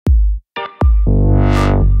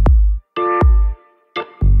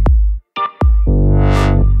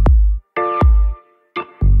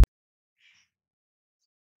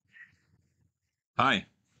Hi,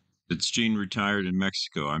 it's Gene retired in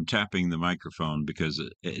Mexico. I'm tapping the microphone because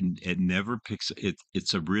it never picks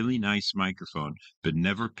it's a really nice microphone, but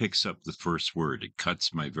never picks up the first word. It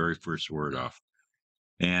cuts my very first word off.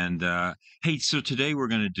 And hey, so today we're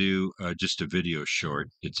going to do just a video short.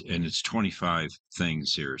 It's 25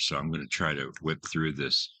 things here, so I'm going to try to whip through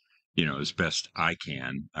this, as best I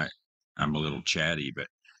can. I'm a little chatty, but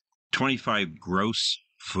 25 gross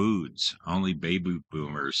foods only baby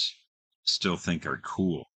boomers still think are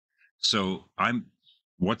cool. So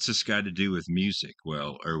what's this got to do with music?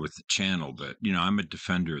 Well, or with the channel, but I'm a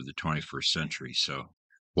defender of the 21st century. So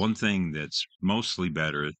one thing that's mostly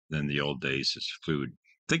better than the old days is food.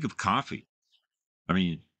 Think of coffee. I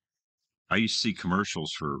mean, I used to see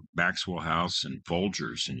commercials for Maxwell House and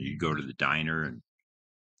Folgers, and you go to the diner and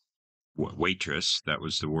waitress, that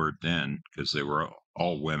was the word then, because they were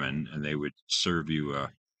all women, and they would serve you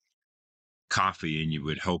a coffee and you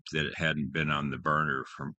would hope that it hadn't been on the burner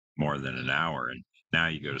for more than an hour. And now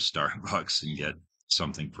you go to Starbucks and get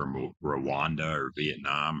something from Rwanda or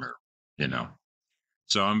Vietnam you know.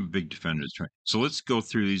 So I'm a big defender of the trend. So let's go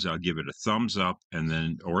through these. I'll give it a thumbs up and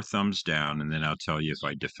then, or thumbs down, and then I'll tell you if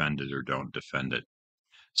I defend it or don't defend it.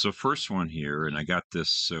 So first one here, and I got this,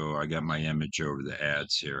 so I got my image over the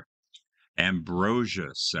ads here. Ambrosia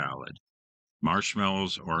salad,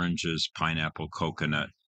 marshmallows, oranges, pineapple, coconut,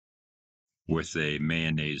 with a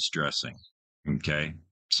mayonnaise dressing. Okay.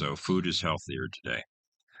 So food is healthier today.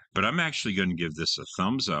 But I'm actually going to give this a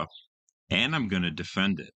thumbs up and I'm going to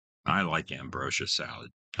defend it. I like ambrosia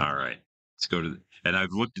salad. All right. Let's go to, and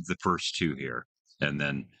I've looked at the first two here and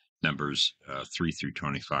then numbers 3 through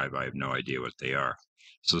 25. I have no idea what they are.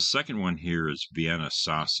 So the second one here is Vienna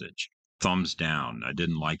sausage. Thumbs down. I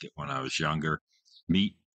didn't like it when I was younger.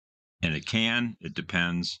 Meat in a can, it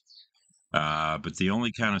depends. But the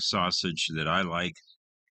only kind of sausage that I like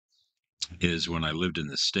is when I lived in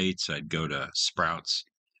the States, I'd go to Sprouts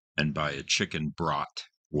and buy a chicken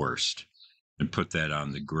bratwurst and put that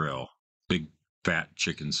on the grill. Big fat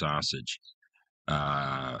chicken sausage.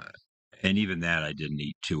 Uh, and even that I didn't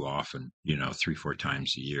eat too often, 3, 4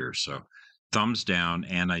 times a year. So thumbs down,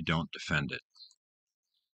 and I don't defend it.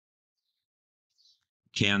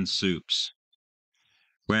 Canned soups.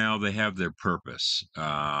 Well, they have their purpose.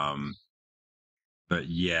 But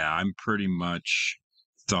yeah, I'm pretty much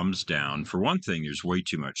thumbs down. For one thing, there's way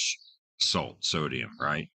too much sodium,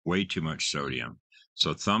 right? Way too much sodium.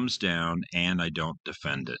 So thumbs down, and I don't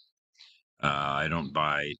defend it. I don't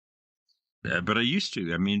buy, but I used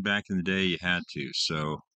to. I mean, back in the day, you had to.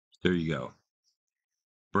 So there you go.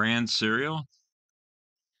 Brand cereal.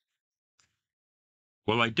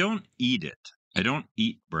 Well, I don't eat it. I don't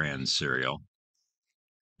eat brand cereal.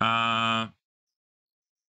 Uh,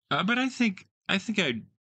 but I think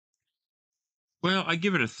well, I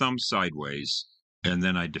give it a thumb sideways and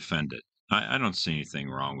then I defend it. I don't see anything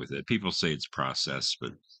wrong with it. People say it's processed,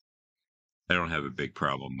 but I don't have a big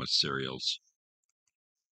problem with cereals.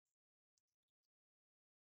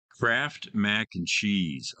 Kraft mac and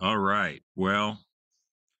cheese. All right. Well,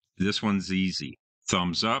 this one's easy.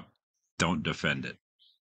 Thumbs up. Don't defend it.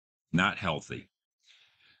 Not healthy.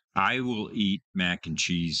 I will eat mac and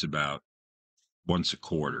cheese about once a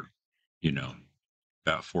quarter, you know,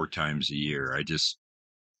 about 4 times a year. I just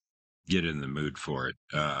get in the mood for it.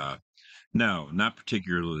 No, not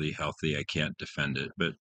particularly healthy. I can't defend it,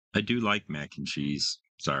 but I do like mac and cheese.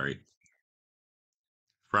 Sorry.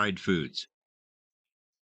 Fried foods.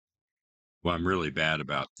 Well, I'm really bad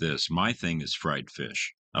about this. My thing is fried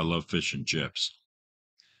fish. I love fish and chips.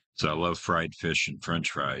 So I love fried fish and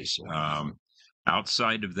french fries.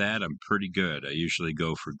 Outside of that, I'm pretty good. I usually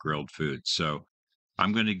go for grilled food. So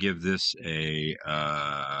I'm going to give this a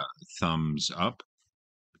thumbs up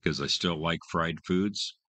because I still like fried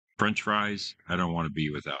foods. French fries, I don't want to be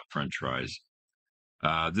without french fries.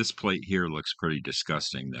 This plate here looks pretty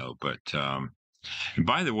disgusting, though. But and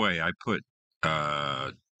by the way, I put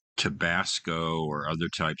uh, Tabasco or other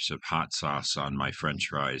types of hot sauce on my French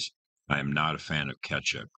fries. I am not a fan of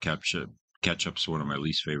ketchup. Ketchup's one of my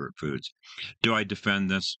least favorite foods. Do I defend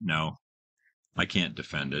this? No, I can't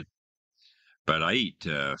defend it. But I eat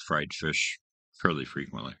fried fish fairly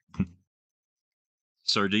frequently.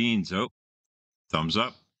 Sardines. Oh, thumbs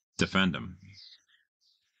up. Defend them.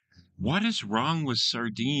 What is wrong with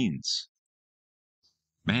sardines?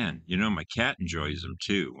 Man, my cat enjoys them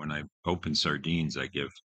too. When I open sardines, I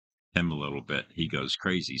give him a little bit. He goes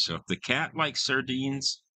crazy. So if the cat likes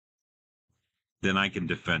sardines, then I can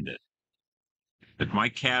defend it. If my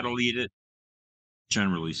cat will eat it,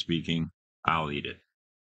 generally speaking, I'll eat it.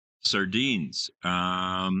 Sardines.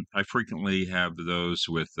 I frequently have those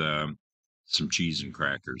with some cheese and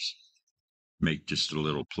crackers. make just a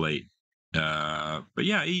little plate. But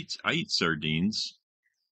yeah, I eat sardines.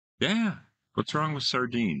 Yeah. What's wrong with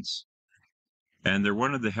sardines? And they're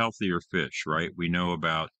one of the healthier fish, right? We know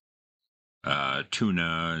about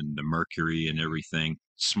tuna and the mercury and everything.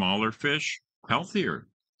 Smaller fish, healthier,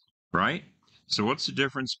 right? So what's the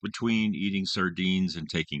difference between eating sardines and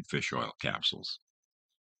taking fish oil capsules?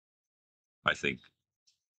 I think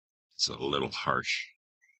it's a little harsh.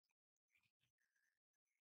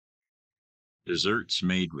 Desserts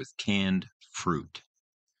made with canned fruit.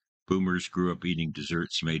 Boomers grew up eating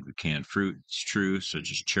desserts made with canned fruit. It's true, such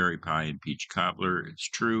as cherry pie and peach cobbler. It's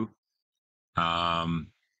true.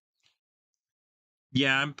 Um,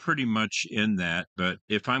 yeah, I'm pretty much in that. But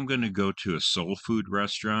if I'm going to go to a soul food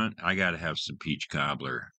restaurant, I got to have some peach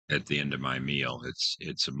cobbler at the end of my meal.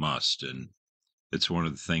 It's a must, and it's one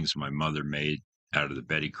of the things my mother made out of the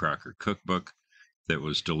Betty Crocker cookbook that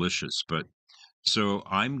was delicious. But so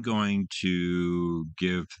I'm going to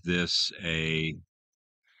give this a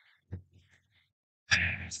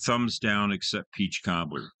thumbs down, except peach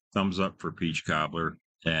cobbler. Thumbs up for peach cobbler,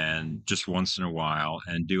 and just once in a while.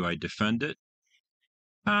 And do I defend it?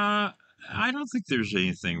 Uh, I don't think there's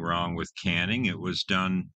anything wrong with canning. It was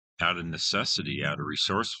done out of necessity, out of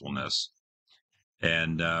resourcefulness,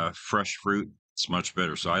 and fresh fruit. It's much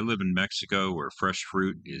better. So I live in Mexico, where fresh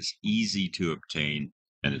fruit is easy to obtain,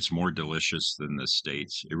 and it's more delicious than the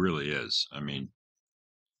States. It really is. I mean,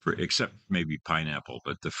 except maybe pineapple,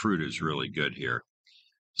 but the fruit is really good here.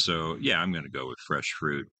 So yeah, I'm going to go with fresh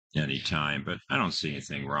fruit anytime, but I don't see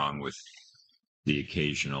anything wrong with the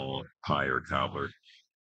occasional pie or cobbler.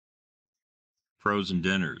 Frozen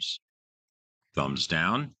dinners, thumbs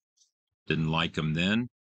down. Didn't like them then.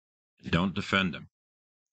 Don't defend them.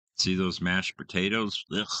 See those mashed potatoes?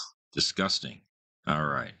 Ugh, disgusting. All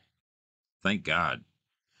right. Thank God.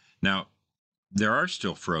 Now, there are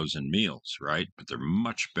still frozen meals, right? But they're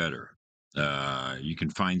much better. You can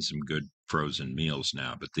find some good frozen meals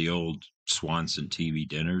now, but the old Swanson TV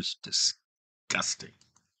dinners, disgusting.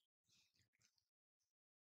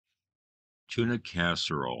 Tuna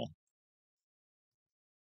casserole,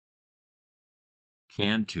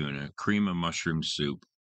 canned tuna, cream of mushroom soup,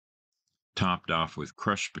 topped off with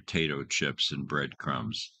crushed potato chips and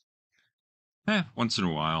breadcrumbs. Once in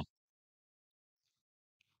a while.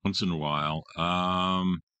 Once in a while.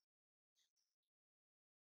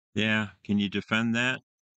 Yeah, can you defend that?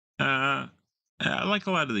 Uh, I like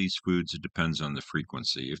a lot of these foods. It depends on the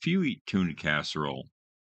frequency. If you eat tuna casserole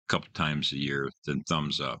a couple times a year, then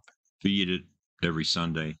thumbs up. If you eat it every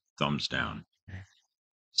Sunday, thumbs down.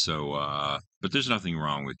 So, but there's nothing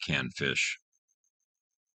wrong with canned fish.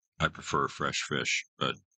 I prefer fresh fish,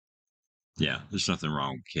 but yeah, there's nothing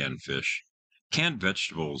wrong with canned fish. Canned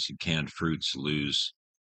vegetables and canned fruits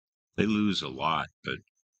they lose a lot, but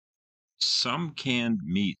some canned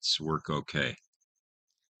meats work okay.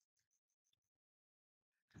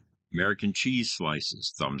 American cheese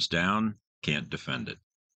slices, thumbs down, can't defend it.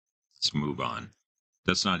 Let's move on.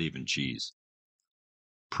 That's not even cheese.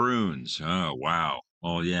 Prunes, oh wow.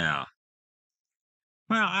 Oh yeah.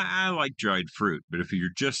 Well, I like dried fruit, but if you're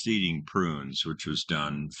just eating prunes, which was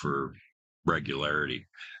done for regularity.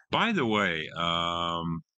 By the way,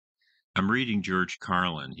 I'm reading George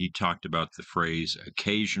Carlin. He talked about the phrase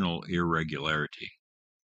occasional irregularity.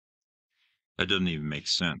 That doesn't even make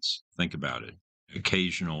sense. Think about it.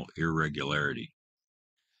 Occasional irregularity.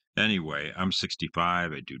 Anyway, I'm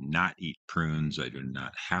 65. I do not eat prunes. I do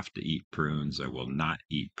not have to eat prunes. I will not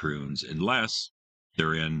eat prunes unless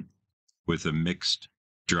they're in with a mixed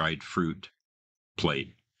dried fruit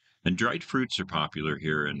plate. And dried fruits are popular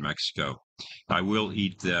here in Mexico. I will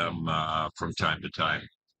eat them from time to time.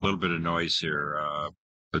 A little bit of noise here.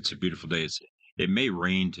 It's a beautiful day. It may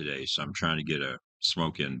rain today, so I'm trying to get a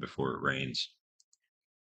smoke in before it rains.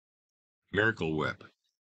 Miracle Whip.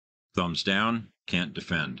 Thumbs down, can't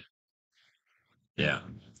defend. Yeah.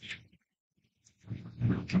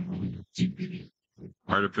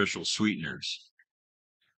 Artificial sweeteners.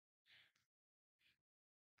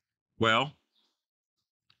 Well,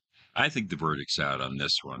 I think the verdict's out on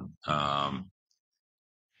this one.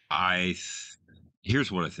 I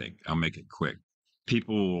Here's what I think. I'll make it quick.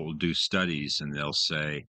 People will do studies and they'll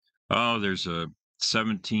say, "Oh, there's a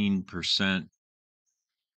 17%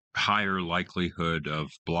 higher likelihood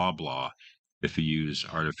of blah blah if you use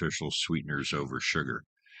artificial sweeteners over sugar."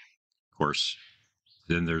 Of course,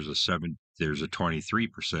 then there's a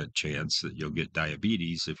 23% chance that you'll get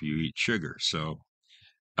diabetes if you eat sugar. So,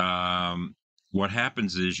 um, what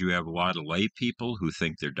happens is you have a lot of lay people who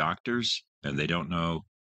think they're doctors and they don't know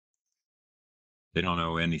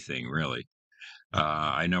anything really.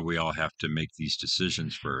 I know we all have to make these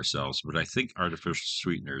decisions for ourselves, but I think artificial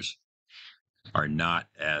sweeteners are not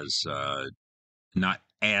as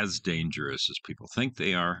dangerous as people think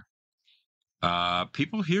they are.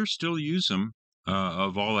 People here still use them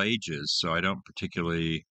of all ages, so I don't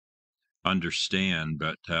particularly understand,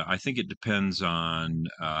 but I think it depends on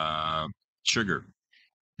sugar.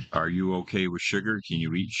 Are you okay with sugar? Can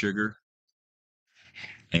you eat sugar?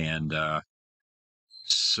 And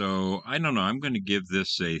so I don't know. I'm going to give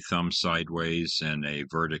this a thumb sideways and a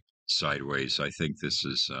verdict sideways. I think this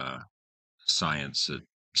is science that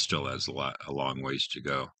still has a long ways to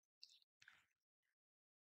go.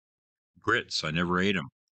 Grits, I never ate them.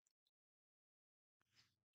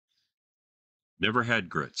 Never had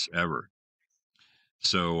grits ever.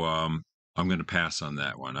 So I'm going to pass on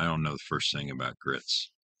that one. I don't know the first thing about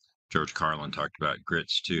grits. George Carlin talked about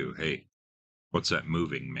grits too. Hey, what's that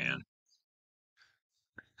moving, man?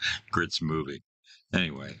 Grits moving.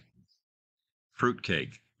 Anyway,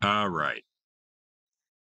 fruitcake. All right.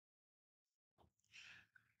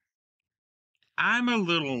 I'm a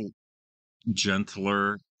little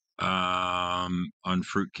gentler on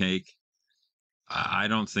fruitcake. I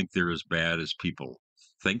don't think they're as bad as people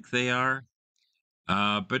think they are.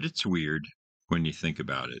 But it's weird when you think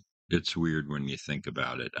about it. It's weird when you think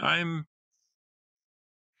about it. I'm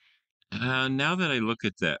now that I look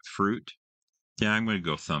at that fruit, yeah, I'm going to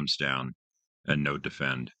go thumbs down and no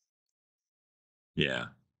defend. Yeah,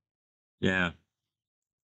 yeah.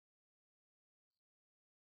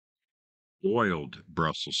 Boiled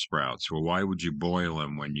Brussels sprouts. Well, why would you boil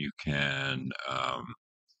them when you can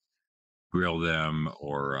grill them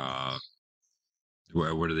or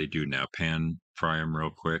what do they do now? Pan fry them real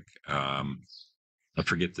quick. I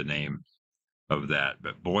forget the name of that,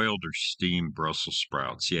 but boiled or steamed Brussels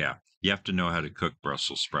sprouts. Yeah, you have to know how to cook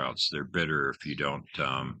Brussels sprouts. They're bitter if you don't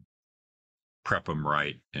prep them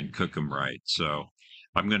right and cook them right. So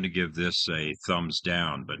I'm going to give this a thumbs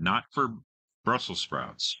down, but not for Brussels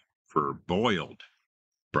sprouts, for boiled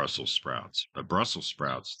Brussels sprouts. But Brussels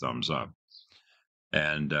sprouts, thumbs up.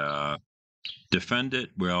 And defend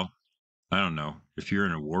it. Well, I don't know. If you're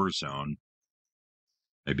in a war zone,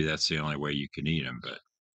 maybe that's the only way you can eat them. But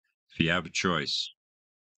if you have a choice,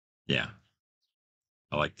 yeah,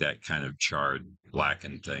 I like that kind of charred,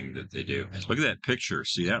 blackened thing that they do. Look at that picture.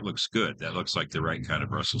 See, that looks good. That looks like the right kind of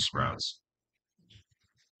Brussels sprouts.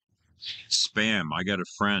 Spam. I got a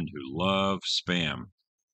friend who loves spam.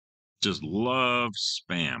 Just loves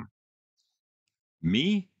spam.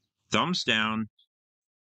 Me, thumbs down.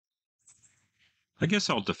 I guess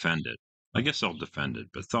I'll defend it.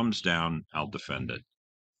 But thumbs down, I'll defend it.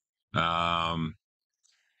 Um,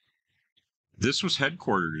 this was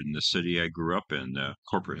headquartered in the city I grew up in. The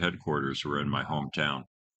corporate headquarters were in my hometown.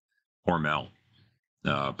 Hormel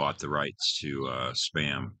bought the rights to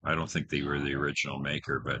Spam. I don't think they were the original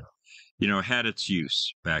maker, but it had its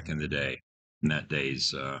use back in the day. And that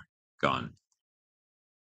day's gone.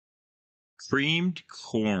 Creamed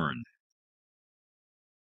corn.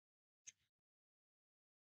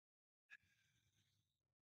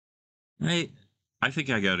 I I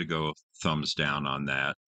think I got to go thumbs down on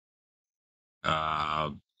that.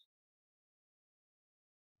 Uh,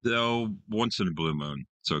 though once in a blue moon,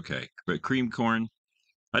 it's okay. But cream corn,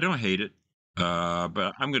 I don't hate it.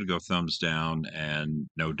 But I'm going to go thumbs down and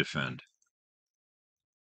no defend.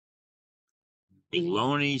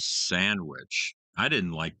 Bologna sandwich. I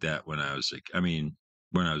didn't like that when I was I mean,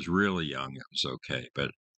 when I was really young, it was okay,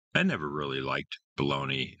 but I never really liked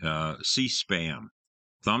bologna. See spam.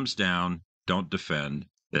 Thumbs down, don't defend.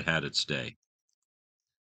 It had its day.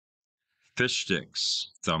 Fish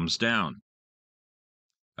sticks, thumbs down.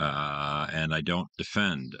 And I don't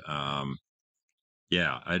defend.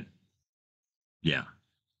 Yeah, yeah,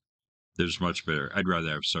 there's much better. I'd rather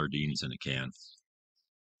have sardines in a can.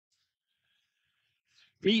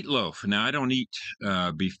 Meatloaf. Now, I don't eat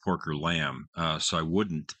beef, pork, or lamb, so I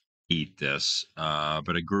wouldn't eat this.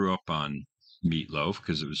 But I grew up on meatloaf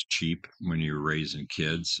because it was cheap when you were raising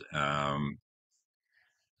kids.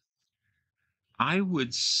 I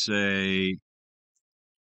would say,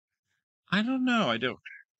 I don't know.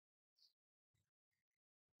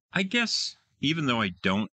 I guess even though I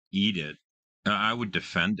don't eat it, I would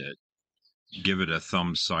defend it, give it a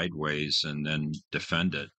thumb sideways, and then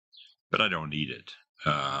defend it. But I don't eat it.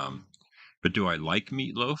 But do I like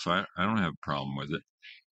meatloaf? I don't have a problem with it.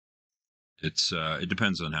 It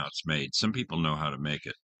depends on how it's made. Some people know how to make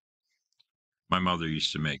it. My mother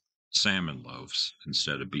used to make salmon loaves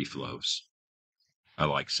instead of beef loaves. I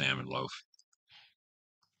like salmon loaf.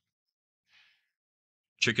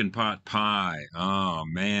 Chicken pot pie. Oh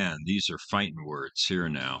man, these are fighting words here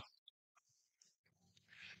now.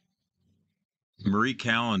 Marie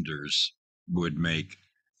Callender's would make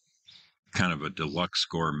kind of a deluxe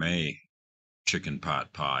gourmet chicken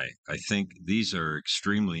pot pie. I think these are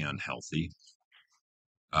extremely unhealthy,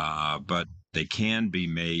 but they can be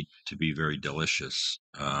made to be very delicious.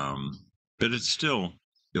 But it's still,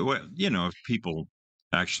 if people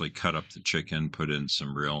actually cut up the chicken, put in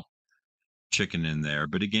some real chicken in there.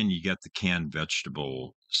 But again, you get the canned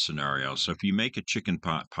vegetable scenario. So if you make a chicken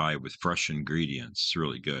pot pie with fresh ingredients, it's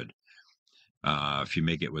really good. If you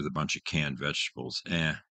make it with a bunch of canned vegetables,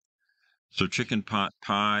 eh. So chicken pot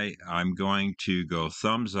pie, I'm going to go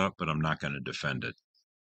thumbs up, but I'm not going to defend it.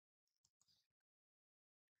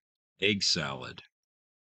 Egg salad.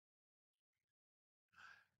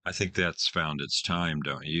 I think that's found its time,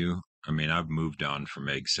 don't you? I mean, I've moved on from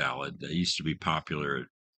egg salad. They used to be popular at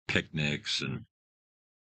picnics and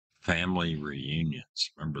family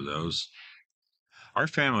reunions. Remember those? Our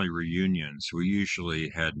family reunions, we usually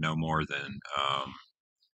had no more than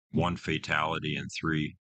one fatality and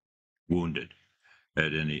three wounded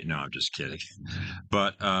at any. No, I'm just kidding.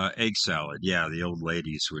 But egg salad, yeah, the old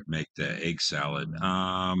ladies would make the egg salad.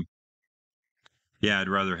 Yeah, I'd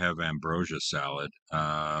rather have ambrosia salad.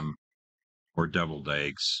 Or deviled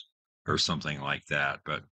eggs or something like that.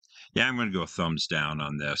 But yeah, I'm going to go thumbs down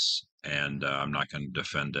on this, and I'm not going to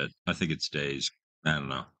defend it. I think it's days. I don't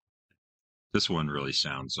know. This one really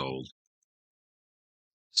sounds old.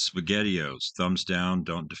 SpaghettiOs, thumbs down,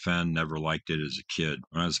 don't defend, never liked it as a kid.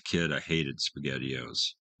 When I was a kid, I hated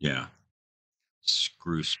SpaghettiOs. Yeah,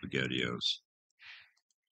 screw SpaghettiOs.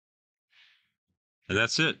 And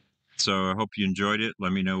that's it. So I hope you enjoyed it.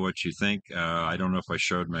 Let me know what you think. I don't know if I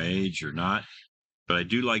showed my age or not, but I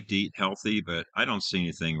do like to eat healthy, but I don't see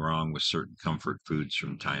anything wrong with certain comfort foods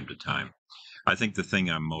from time to time. I think the thing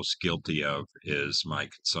I'm most guilty of is my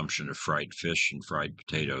consumption of fried fish and fried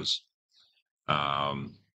potatoes.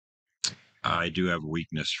 Um, I do have a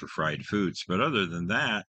weakness for fried foods, but other than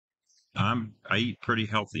that, I eat pretty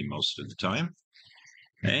healthy most of the time.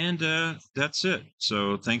 And that's it.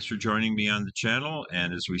 So thanks for joining me on the channel.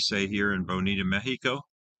 And as we say here in Bonita, Mexico,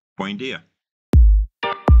 buen dia.